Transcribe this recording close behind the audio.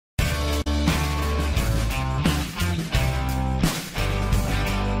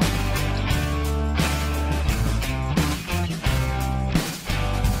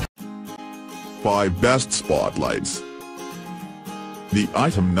5 best spotlights. The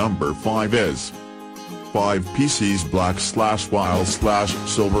item number 5 is 5 pieces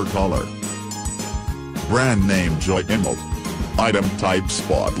black/white/silver color. Brand name GU10. Item type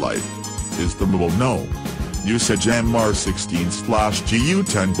spotlight. Is the model no. Usage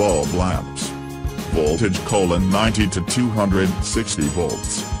MR16/GU10 bulb lamps. Voltage: 90 to 260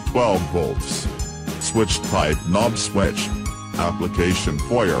 volts, 12 volts. Switch type knob switch. Application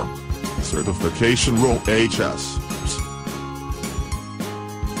foyer. Certification row HS.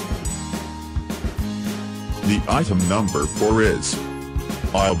 The item number 4 is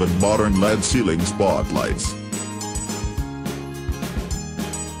Halogen modern LED ceiling spotlights.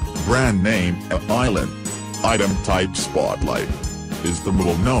 Brand name Island. Item type spotlight. Is the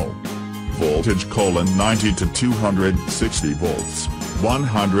model no. Voltage: 90 to 260 volts,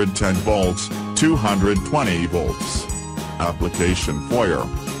 110 volts, 220 volts. Application foyer.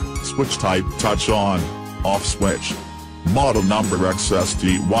 Switch type touch on, off switch. Model number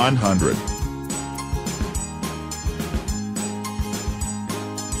XST100.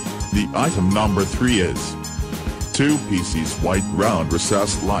 The item number 3 is 2 pieces white round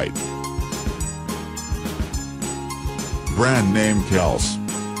recessed light. Brand name Kels.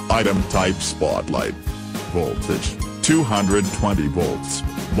 Item type spotlight. Voltage: 220 volts,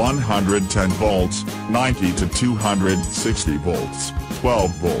 110 volts, 90 to 260 volts,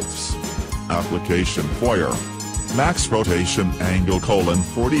 12 volts. Application foyer. Max rotation angle: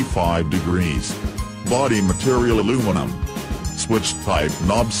 45 degrees. Body material aluminum. Switch type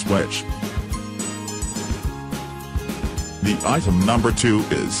knob switch. The item number 2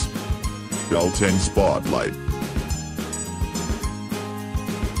 is built-in spotlight.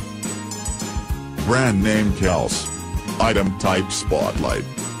 Brand name Kels. Item type spotlight.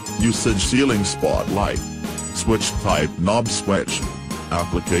 Usage: ceiling spotlight. Switch type knob switch.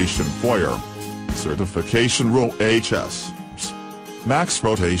 Application foyer. Certification row HS. Max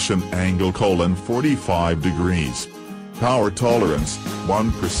rotation angle: 45 degrees. Power tolerance: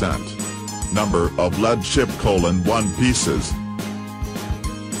 1%. Number of LED chip: 1 pieces.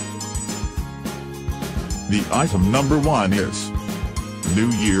 The item number 1 is New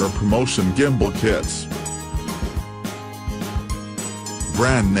Year Promotion Gimbal Kits.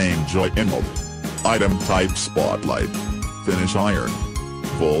 Brand name GU10. Item type spotlight. Finish iron.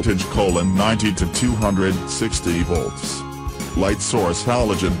 Voltage: 90 to 260 volts. Light source: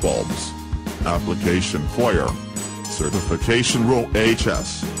 halogen bulbs. Application foyer. Certification row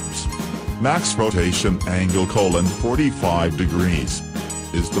HS. Max rotation angle: 45 degrees.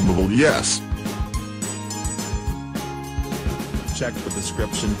 Is the model yes? Check the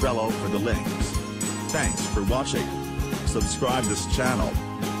description below for the links. Thanks for watching. Subscribe this channel.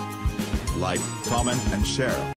 Like, comment and share.